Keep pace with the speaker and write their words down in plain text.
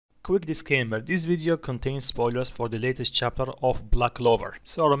quick disclaimer, this video contains spoilers for the latest chapter of Black Clover,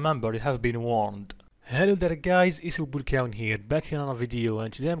 so remember you have been warned. Hello there guys, it's Bulkown here, back here on a video,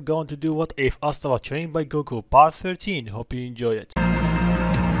 and today I'm going to do What If Asta was trained by Goku part 13, hope you enjoy it.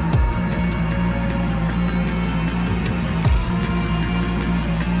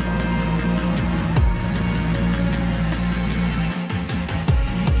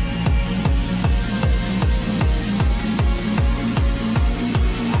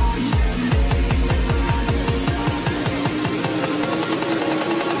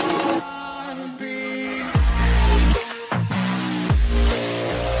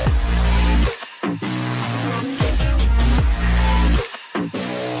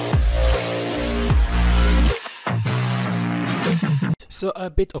 So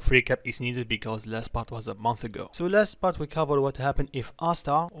a bit of recap is needed because last part was a month ago. So last part we covered what happened if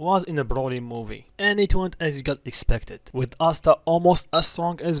Asta was in a Broly movie. And it went as you got expected. With Asta almost as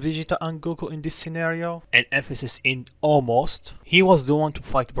strong as Vegeta and Goku in this scenario, and emphasis in almost, he was the one to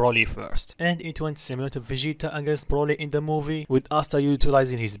fight Broly first. And it went similar to Vegeta against Broly in the movie, with Asta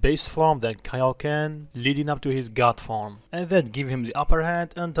utilizing his base form, then Kaioken, leading up to his God form. And then give him the upper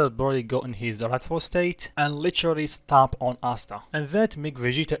hand until Broly got in his rightful state and literally stomp on Asta. And that make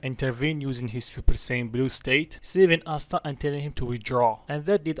Vegeta intervene using his Super Saiyan Blue state, saving Asta and telling him to withdraw. And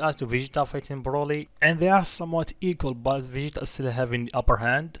that did us to Vegeta fighting Broly, and they are somewhat equal, but Vegeta still having the upper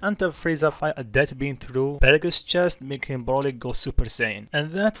hand until Frieza fight a death beam through Pegasus' chest, making Broly go Super Saiyan. And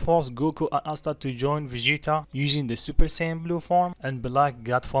that forced Goku and Asta to join Vegeta using the Super Saiyan Blue form and Black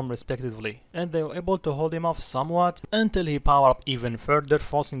God form respectively. And they were able to hold him off somewhat until he powered up even further,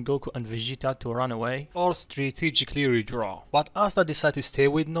 forcing Goku and Vegeta to run away or strategically redraw. But Asta decided to stay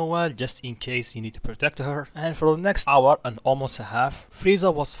with Noel just in case he need to protect her, and for the next hour and almost a half,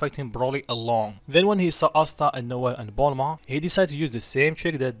 Frieza was fighting Broly alone. Then when he saw Asta and Noel and Bulma, he decided to use the same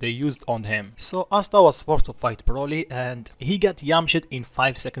trick that they used on him. So Asta was forced to fight Broly and he got yamshed in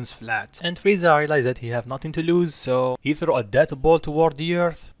 5 seconds flat. And Frieza realized that he had nothing to lose, so he threw a death ball toward the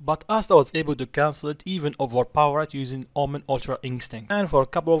earth, but Asta was able to cancel it, even overpower it using Omen Ultra Instinct. And for a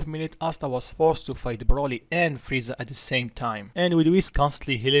couple of minutes Asta was forced to fight Broly and Frieza at the same time. And with Whis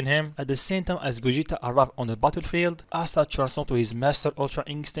constantly healing him, at the same time as Gogeta arrived on the battlefield, Asta transformed to his Master Ultra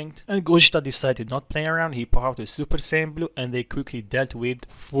Instinct, and Gogeta decided not playing around, he powered to Super Saiyan Blue, and they quickly dealt with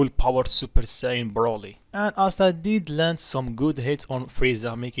full power Super Saiyan Broly. And Asta did land some good hits on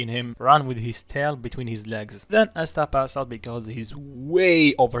Frieza, making him run with his tail between his legs. Then Asta passed out because he's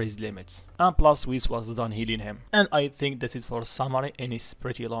way over his limits. And plus Whis was done healing him. And I think this is for summary and it's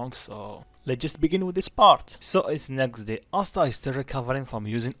pretty long, so let's just begin with this part. So it's next day. Asta is still recovering from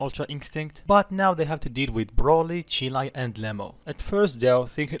using Ultra Instinct, but now they have to deal with Broly, Chilai and Lemo. At first they are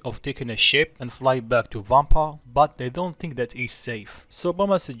thinking of taking a ship and fly back to Vampa, but they don't think that is safe. So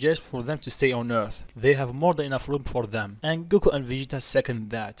Bulma suggests for them to stay on Earth. They have more than enough room for them. And Goku and Vegeta second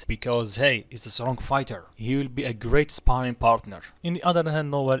that, because hey, he's a strong fighter. He will be a great sparring partner. On the other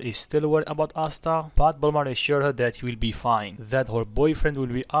hand, Noel is still worried about Asta, but Bulma assures her that he will be fine, that her boyfriend will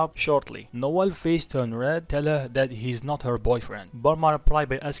be up shortly. Noel's face turned red, tell her that he's not her boyfriend. Bulma replied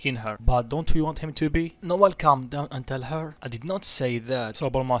by asking her, but don't you want him to be? Noel calmed down and tell her, I did not say that. So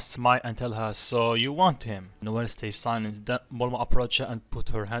Bulma smiled and tell her, so you want him? Noel stays silent. Then Bulma approached her and put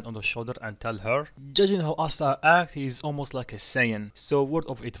her hand on the shoulder and tell her, judging how Asta acts, he is almost like a Saiyan. So word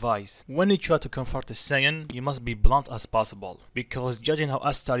of advice, when you try to confront a Saiyan, you must be blunt as possible. Because judging how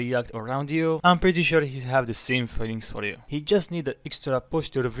Asta reacts around you, I'm pretty sure he have the same feelings for you. He just need an extra push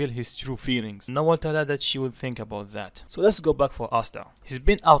to reveal his true feelings. Noel tell her that she would think about that. So let's go back for Asta. He's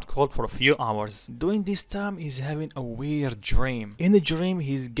been out cold for a few hours. During this time, he's having a weird dream. In the dream,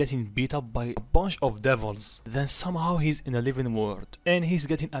 he's getting beat up by a bunch of devils. Then somehow he's in a living world, and he's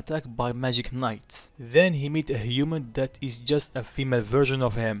getting attacked by magic knights. Then he meets a human that is just a female version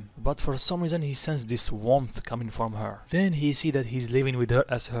of him, but for some reason he senses this warmth coming from her. Then he see that he's living with her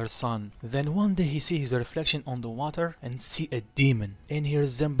as her son. Then one day he see his reflection on the water and see a demon, and he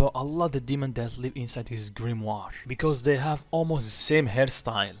resembles a lot the demon that live inside his grimoire, because they have almost the same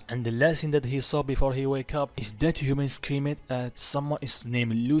hairstyle. And the last thing that he saw before he wake up is that human screaming at someone is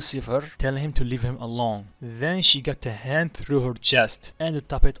named Lucifer, telling him to leave him alone. Then she got a hand through her chest, and to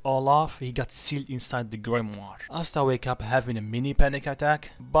top it all off, he got sealed inside the grimoire. Asta wake up having a mini panic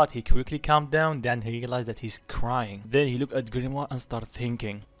attack, but he quickly calmed down. Then he realized that he's crying. Then he looked at grimoire and started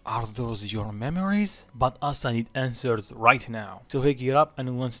thinking, are those your memories? But Asta need answers right now. So he get up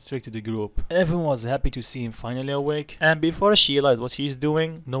and went straight to the group. Everyone was happy to see him finally awake, and before she realized what she's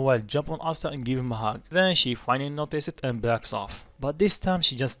doing, Noel jumped on Asta and gave him a hug. Then she finally noticed it and backs off. but this time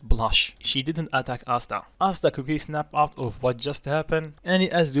she just blushed. She didn't attack Asta. Asta quickly snapped out of what just happened and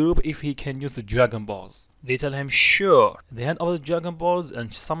he asked the group if he can use the Dragon Balls. They tell him sure. They hand over the Dragon Balls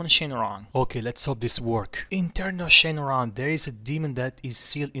and summon Shenron. Okay, let's hope this works. Internal Shenron, there is a demon that is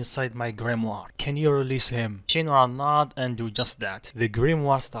sealed inside my grimoire. Can you release him? Shenron nod and do just that. The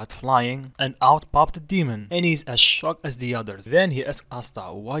grimoire starts flying and out popped the demon and he's as shocked as the others. Then he asks Asta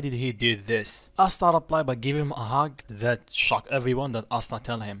why did he do this. Asta replied by giving him a hug that shocked everyone. That Asta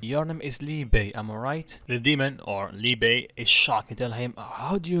tell him your name is Li Bei, am I right? The demon or Li Bei is shocked and tell him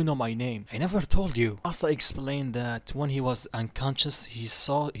how do you know my name? I never told you. Asta explained that when he was unconscious he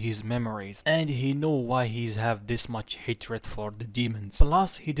saw his memories and he knew why he's have this much hatred for the demons.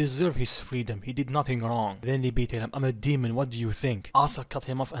 Plus he deserved his freedom, he did nothing wrong. Then Li Bei tell him I'm a demon, what do you think? Asta cut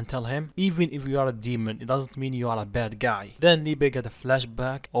him off and tell him even if you are a demon it doesn't mean you are a bad guy. Then Li Bei got a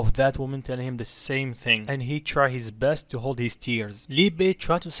flashback of that woman telling him the same thing and he tried his best to hold his tears. Li Bei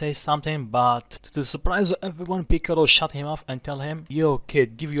tried to say something but to the surprise of everyone Piccolo shut him off and tell him yo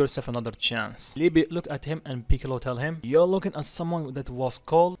kid, give yourself another chance. Li Bei looked at him and Piccolo tell him you're looking at someone that was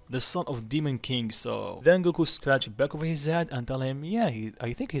called the son of Demon King. So then Goku scratched back of his head and tell him yeah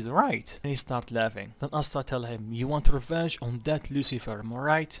I think he's right and he start laughing. Then Asta tell him you want revenge on that Lucifer, am I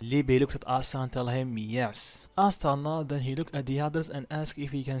right? Li Bei looked at Asta and tell him yes. Asta nodded, then he looked at the others and asked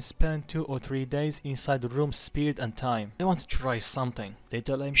if he can spend 2 or 3 days inside the room spirit and time. I want to try something. They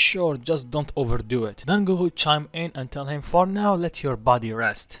tell him sure, just don't overdo it. Then Goku chime in and tell him for now let your body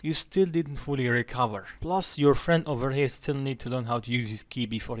rest. You still didn't fully recover. Plus your friend over here still need to learn how to use his ki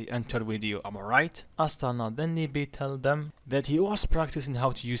before he enter with you, am I right? Asta nod. Then Li Bei tell them that he was practicing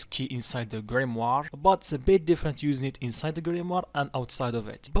how to use ki inside the grimoire, but it's a bit different using it inside the grimoire and outside of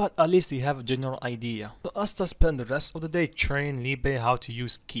it. But at least you have a general idea. So Asta spent the rest of the day training Li Bei how to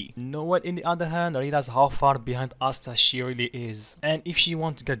use ki. No one in the other hand realized how far behind Asta she really is. And if she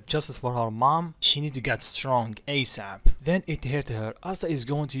wants to get justice for her mom, she needs to get strong ASAP. Then it hit her. Asta is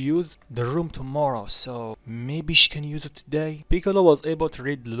going to use the room tomorrow, so maybe she can use it today. Piccolo was able to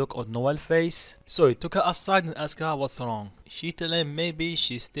read the look on Noel's face, so he took her aside and asked her what's wrong. She tell him maybe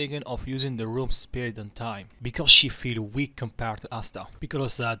she's thinking of using the room spirit and time because she feel weak compared to Asta. Piccolo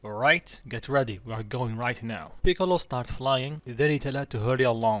said alright, get ready, we are going right now. Piccolo start flying, then he tell her to hurry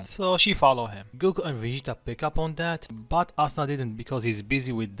along, so she follow him. Goku and Vegeta pick up on that, but Asta didn't because he's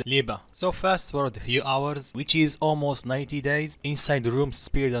busy with the Liba. So fast forward a few hours, which is almost 90 days, inside the room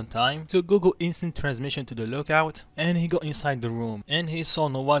spirit and time. So Goku instant transmission to the lookout and he got inside the room and he saw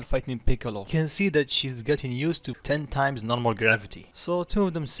Noel fighting Piccolo. You can see that she's getting used to 10 times normal gravity. So two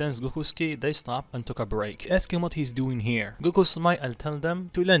of them sense Goku's ki, they stop and took a break. Ask him what he's doing here. Goku smile and tell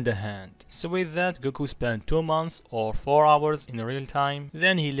them to lend a hand. So with that Goku spent 2 months or 4 hours in real time,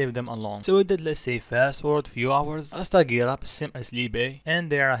 then he left them alone. So with that, let's say fast forward few hours, Asta gear up same as Li Bei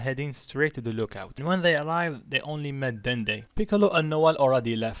and they are heading straight to the lookout. And when they arrived they only met Dende. Piccolo and Noel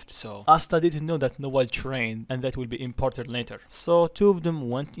already left, so Asta didn't know that Noel trained and that will be important later. So two of them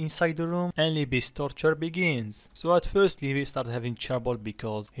went inside the room and Li Bei's torture begins. So at first Li Bei started having trouble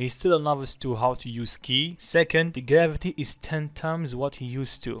because he's still a novice to how to use ki. Second, the gravity is 10 times what he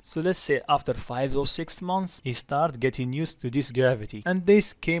used to. So let's say after 5 or 6 months he started getting used to this gravity and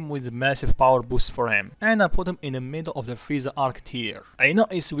this came with a massive power boost for him. And I put him in the middle of the Frieza arc tier. I know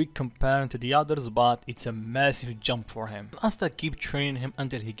it's weak compared to the others, but it's a massive jump for him. Asta keep training him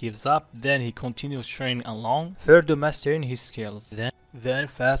until he gives up, then he continues training along, further mastering his skills. Then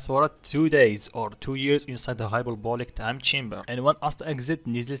fast forward 2 days or 2 years inside the hyperbolic time chamber, and when Asta exit,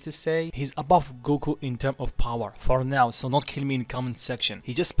 needless to say, he's above Goku in terms of power for now, so don't kill me in comment section.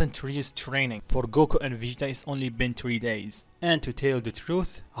 He just spent 3 years training. For Goku and Vegeta it's only been 3 days. And to tell the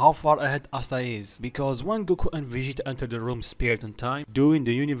truth, how far ahead Asta is, because when Goku and Vegeta entered the room Spirit and Time during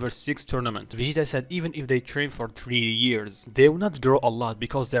the Universe 6 tournament, Vegeta said even if they train for 3 years, they will not grow a lot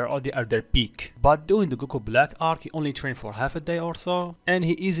because they are already at their peak. But during the Goku Black arc, he only trained for half a day or so, and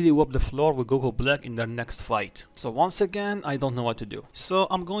he easily whooped the floor with Goku Black in their next fight. So once again, I don't know what to do. So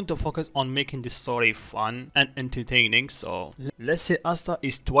I'm going to focus on making this story fun and entertaining, so let's say Asta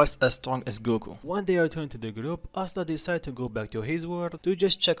is twice as strong as Goku. When they return to the group, Asta decided to go back to his world to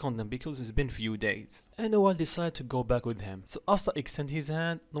just check on them because it's been few days. And Noel decided to go back with him. So Asta extended his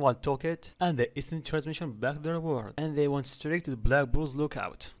hand, Noel took it, and they instant transmission back to their world. And they went straight to the Black Bull's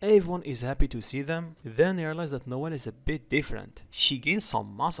lookout. Everyone is happy to see them. Then they realized that Noel is a bit different. She she gains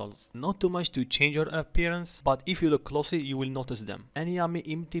some muscles. Not too much to change her appearance, but if you look closely you will notice them. And Yami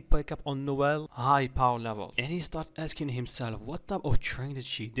immediately pick up on Noelle high power level. And he starts asking himself what type of training that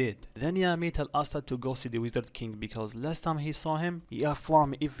she did. Then Yami tell Asta to go see the Wizard King because last time he saw him, he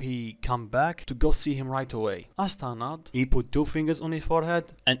informed if he come back to go see him right away. Asta nod, he put 2 fingers on his forehead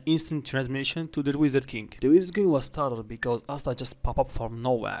and instant transmission to the Wizard King. The Wizard King was startled because Asta just pop up from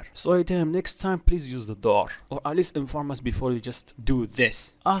nowhere. So he tell him next time please use the door, or at least inform us before you just do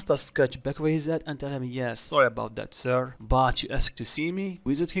this. Asta scratch back with his head and tell him, yeah, sorry about that sir, but you asked to see me?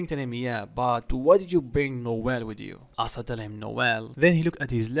 Wizard King tell him, yeah, but why did you bring Noelle with you? Asta tell him Noelle. Then he looked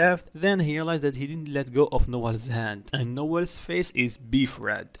at his left, then he realized that he didn't let go of Noelle's hand, and Noelle's face is beef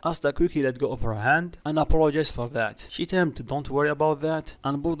red. Asta quickly let go of her hand and apologized for that. She tell him to don't worry about that,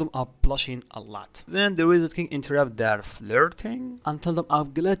 and both of them are blushing a lot. Then the Wizard King interrupt their flirting and tell them,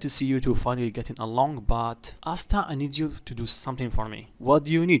 I'm glad to see you two finally getting along, but Asta, I need you to do something for me. What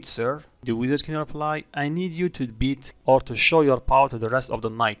do you need, sir? The Wizard King reply, I need you to beat or to show your power to the rest of the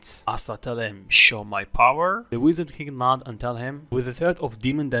knights. Asta tell him, show my power? The Wizard King nod and tell him, with the threat of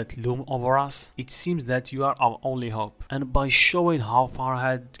demon that loom over us, it seems that you are our only hope. And by showing how far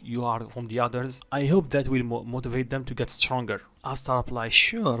ahead you are from the others, I hope that will motivate them to get stronger. Asta replies,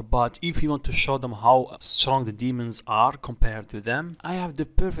 sure, but if you want to show them how strong the demons are compared to them, I have the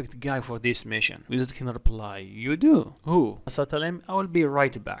perfect guy for this mission. Wizard King reply, you do? Who? Asta tell him, I will be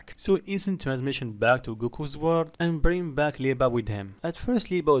right back. So instant transmission back to Goku's world and bring back Liba with him. At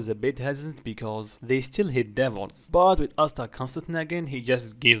first Liba was a bit hesitant because they still hit devils, but with Asta constant nagging, he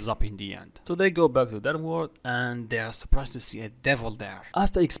just gives up in the end. So they go back to their world and they are surprised to see a devil there.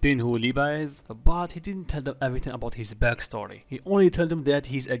 Asta explained who Liba is, but he didn't tell them everything about his backstory. He only told them that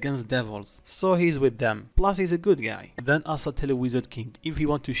he's against devils, so he's with them. Plus he's a good guy. Then Asta tell Wizard King if he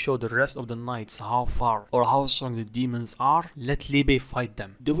want to show the rest of the knights how far or how strong the demons are, let Libe fight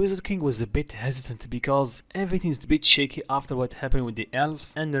them. The Wizard King was a bit hesitant because everything's a bit shaky after what happened with the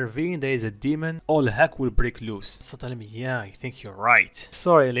elves, and revealing there is a demon, all heck will break loose. Asta tell him, yeah, I think you're right.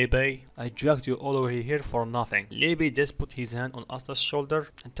 Sorry Libe, I dragged you all over here for nothing. Libe just put his hand on Asta's shoulder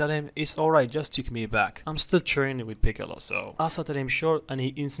and tell him, it's alright, just take me back. I'm still training with Piccolo, so. Asta tell him sure, and he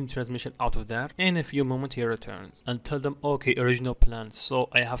instant transmission out of there. In a few moments he returns and tell them, okay, original plan, so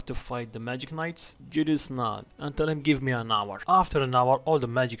I have to fight the magic knights? Judas nod and tell him give me an hour. After an hour all the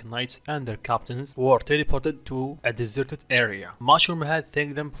magic knights and their captains were teleported to a deserted area. Mushroom Head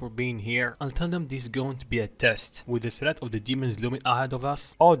thanked them for being here and tell them this is going to be a test. With the threat of the demons looming ahead of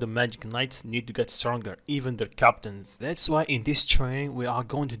us, all the magic knights need to get stronger, even their captains. That's why in this training we are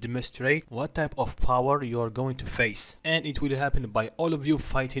going to demonstrate what type of power you are going to face, and it will happen by all of you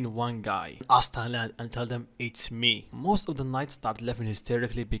fighting one guy. Asta land and tell them it's me. Most of the knights start laughing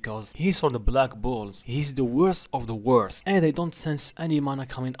hysterically because he's from the Black Bulls. He's the worst of the worst, and they don't sense any mana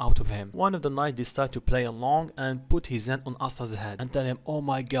coming out of him. One of the knights decide to play along and put his hand on Asta's head and tell him, oh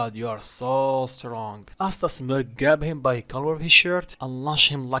my god, you are so strong. Asta smirk, grab him by the collar of his shirt and launch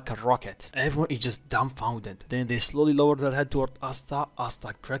him like a rocket. Everyone is just dumbfounded. Then they slowly lower their head toward Asta.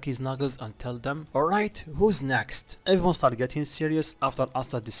 Asta crack his knuckles and tell them, alright, who's next? Everyone start getting serious after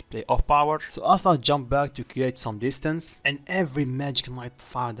Asta's display of power. So Asta jumped back to create some distance, and every magic knight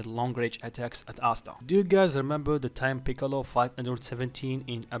fired the long range attacks at Asta. Do you guys remember the time Piccolo fight Android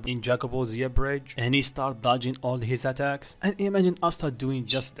 17 in Dragon Ball Z Bridge and he started dodging all his attacks? And imagine Asta doing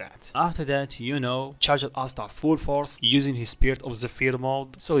just that. After that, you know, charged Asta full force using his Spirit of Zephyr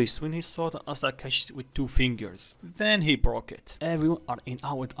mode. So he swing his sword and Asta catches it with 2 fingers. Then he broke it. Everyone are in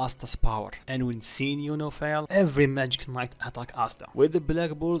awe with Asta's power, and when seeing Yuno fail, every magic knight attack Asta with the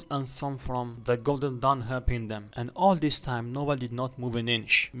Black Bulls and some from the Golden Dawn helping them. And all this time nobody did not move an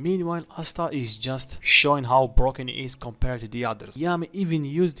inch. Meanwhile Asta is just showing how broken he is compared to the others. Yami even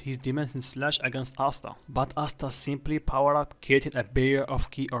used his Dimension Slash against Asta, but Asta simply powered up, creating a barrier of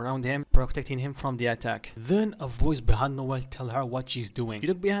ki around him, protecting him from the attack. Then a voice behind Noelle tell her what she's doing. She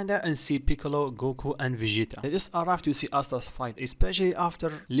look behind her and see Piccolo, Goku and Vegeta. They just arrived to see Asta's fight, especially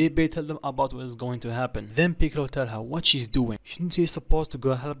after Libe tell them about what is going to happen. Then Piccolo tell her what she's doing. Shouldn't she supposed to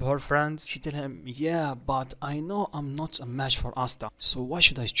go help her friends? She tell him, yeah, but I know I'm not a match for Asta, so why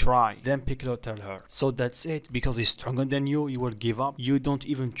should I try? Then Piccolo tell her, so that's it, because he's stronger than you will give up? You don't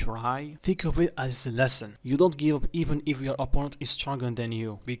even try? Think of it as a lesson. You don't give up even if your opponent is stronger than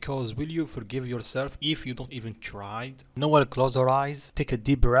you, because will you forgive yourself if you don't even try? Noelle closed her eyes, take a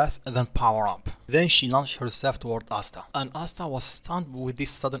deep breath and then power up. Then she launched herself toward Asta, and Asta was stunned with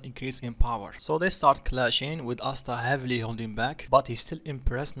this sudden increase in power. So they start clashing with Asta heavily holding back, but he's still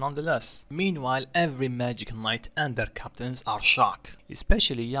impressed nonetheless. Meanwhile, every magic knight and their captains are shocked.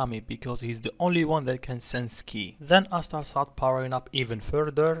 especially Yami because he's the only one that can sense ki. Then Asta started powering up even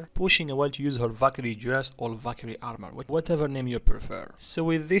further, pushing Noel to use her Valkyrie dress or Valkyrie armor, whatever name you prefer. So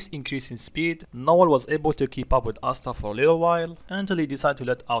with this increase in speed, Noel was able to keep up with Asta for a little while until he decided to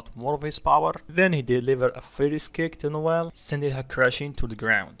let out more of his power. Then he delivered a furious kick to Noel, sending her crashing to the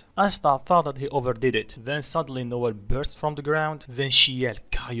ground. Asta thought that he overdid it. Then suddenly Noel burst from the ground. Then she yelled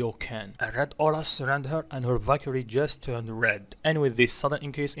Kaioken. A red aura surrounded her and her Valkyrie dress turned red. And with this sudden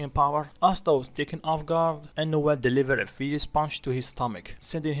increase in power, Asta was taken off guard and Noel delivered a furious punch to his stomach,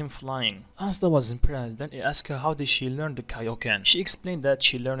 sending him flying. Asta was impressed. Then he asked her how did she learn the Kaioken. She explained that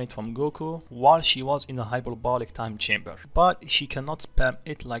she learned it from Goku while she was in a hyperbolic time chamber, but she cannot spam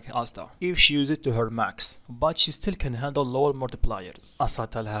it like Asta if she uses it to her max, but she still can handle lower multipliers. Asta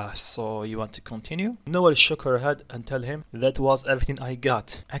tell her, so you want to continue? Noel shook her head and tell him, that was everything I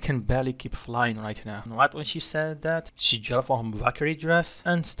got. I can barely keep flying right now. Right when she said that, she dropped from Valkyrie dress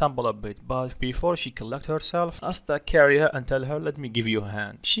and stumbled a bit, but before she collected herself, Asta carried her and tell her, let me give you a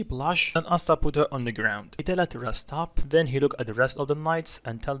hand. She blushed and Asta put her on the ground. He tell her to rest up. Then he looked at the rest of the knights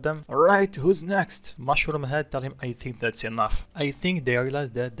and tell them, alright, who's next? Mushroom Head tell him, I think that's enough. I think they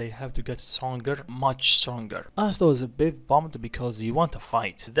realized that they have to get stronger, much stronger. Asta was a bit bummed because he want to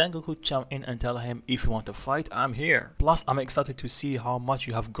fight. Then Goku chimed in and tell him, if you want to fight, I'm here. Plus, I'm excited to see how much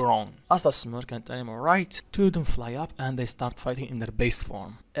you have grown. Asta smirk and tell him, alright. Two of them fly up and they start fighting in their base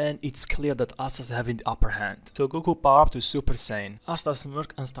form. And it's clear that Asta's having the upper hand. So Goku power up to Super Saiyan. Asta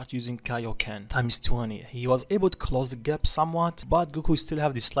smirk and start using Kaioken times 20. He was able to close the gap somewhat, but Goku still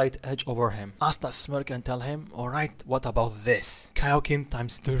have the slight edge over him. Asta smirk and tell him, alright, what about this? Kaioken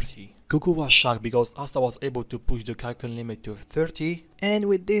times 30. Goku was shocked because Asta was able to push the Kaioken limit to 30, and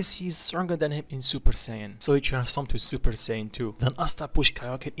with this he's stronger than him in Super Saiyan, so he transformed to Super Saiyan 2. Then Asta pushed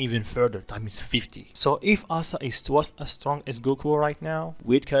Kaioken even further, times 50. So if Asta is twice as strong as Goku right now,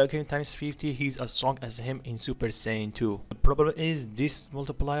 with Kaioken times 50 he's as strong as him in Super Saiyan 2. The problem is this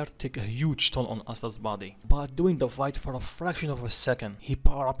multiplier take a huge toll on Asta's body, but doing the fight for a fraction of a second, he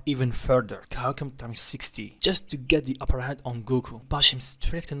powered up even further, Kaioken times 60, just to get the upper hand on Goku, bash him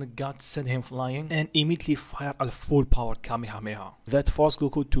straight in the gut, send him flying, and immediately fire a full power Kamehameha. That forced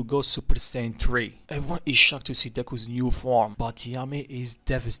Goku to go Super Saiyan 3. Everyone is shocked to see Deku's new form, but Yami is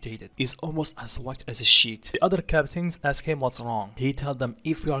devastated. He's almost as white as a sheet. The other captains ask him what's wrong. He tells them,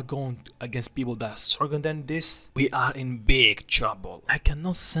 if we are going against people that are stronger than this, we are in big trouble. I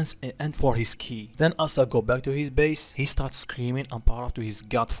cannot sense an end for his ki. Then Asta go back to his base. He starts screaming and power up to his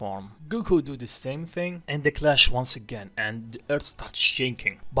god form. Goku do the same thing and they clash once again and the earth starts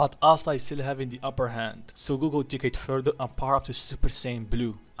shaking. But Asta is still having the upper hand, so Goku take it further and power up to Super Saiyan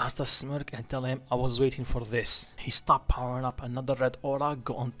Blue. Asta smirk and tell him, I was waiting for this. He stopped powering up another red aura,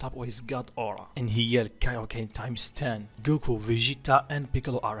 go on top of his god aura, and he yelled Kaioken times 10. Goku, Vegeta and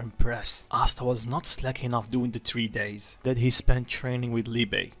Piccolo are impressed. Asta was not slack enough during the 3 days that he spent training with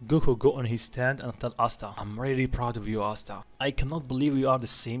Libe. Goku go on his stand and tell Asta, I'm really proud of you, Asta. I cannot believe you are the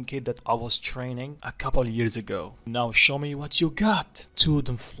same kid that I was training a couple years ago. Now show me what you got. Two of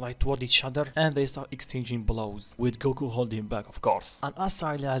them fly toward each other and they start exchanging blows, with Goku holding back of course. And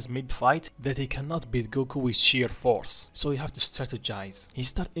Asta realized mid-fight that he cannot beat Goku with sheer force, so he have to strategize. He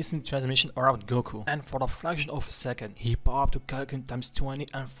start instant transmission around Goku, and for a fraction of a second, he power up to Kaioken times 20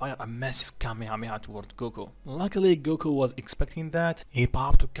 and fire a massive Kamehameha toward Goku. Luckily, Goku was expecting that. He power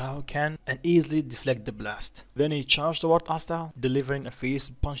up to Kaioken and easily deflect the blast. Then he charged toward Asta, delivering a fierce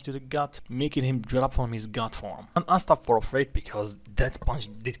punch to the gut, making him drop from his god form. And Asta was afraid because that punch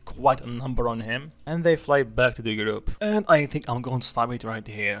did quite a number on him, and they fly back to the group. And I think I'm going to stop it right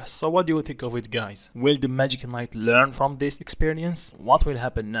here. So what do you think of it, guys? Will the Magic Knight learn from this experience? What will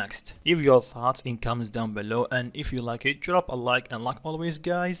happen next? Leave your thoughts in comments down below, and if you like it, drop a like, and like always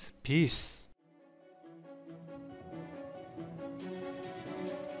guys, peace.